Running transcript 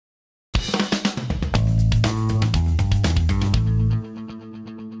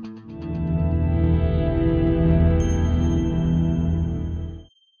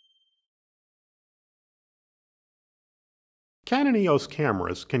Canon EOS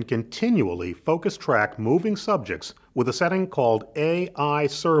cameras can continually focus track moving subjects with a setting called AI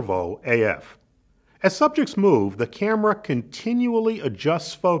Servo AF. As subjects move, the camera continually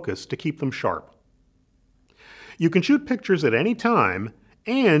adjusts focus to keep them sharp. You can shoot pictures at any time,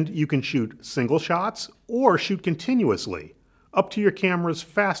 and you can shoot single shots or shoot continuously, up to your camera's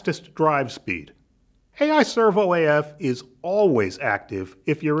fastest drive speed. AI Servo AF is always active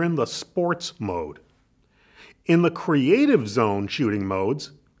if you're in the sports mode. In the creative zone shooting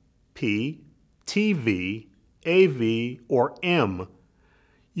modes, P, TV, AV, or M,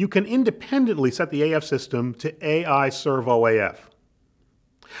 you can independently set the AF system to AI Servo AF.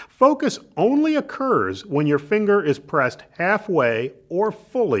 Focus only occurs when your finger is pressed halfway or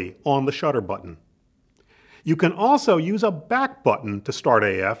fully on the shutter button. You can also use a back button to start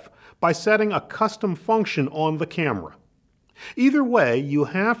AF by setting a custom function on the camera. Either way, you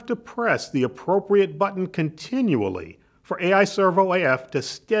have to press the appropriate button continually for AI Servo AF to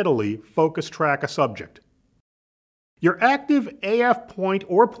steadily focus track a subject. Your active AF point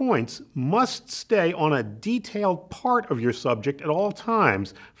or points must stay on a detailed part of your subject at all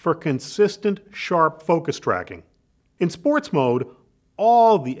times for consistent, sharp focus tracking. In sports mode,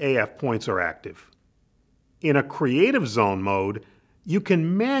 all the AF points are active. In a creative zone mode, you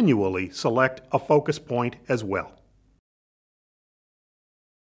can manually select a focus point as well.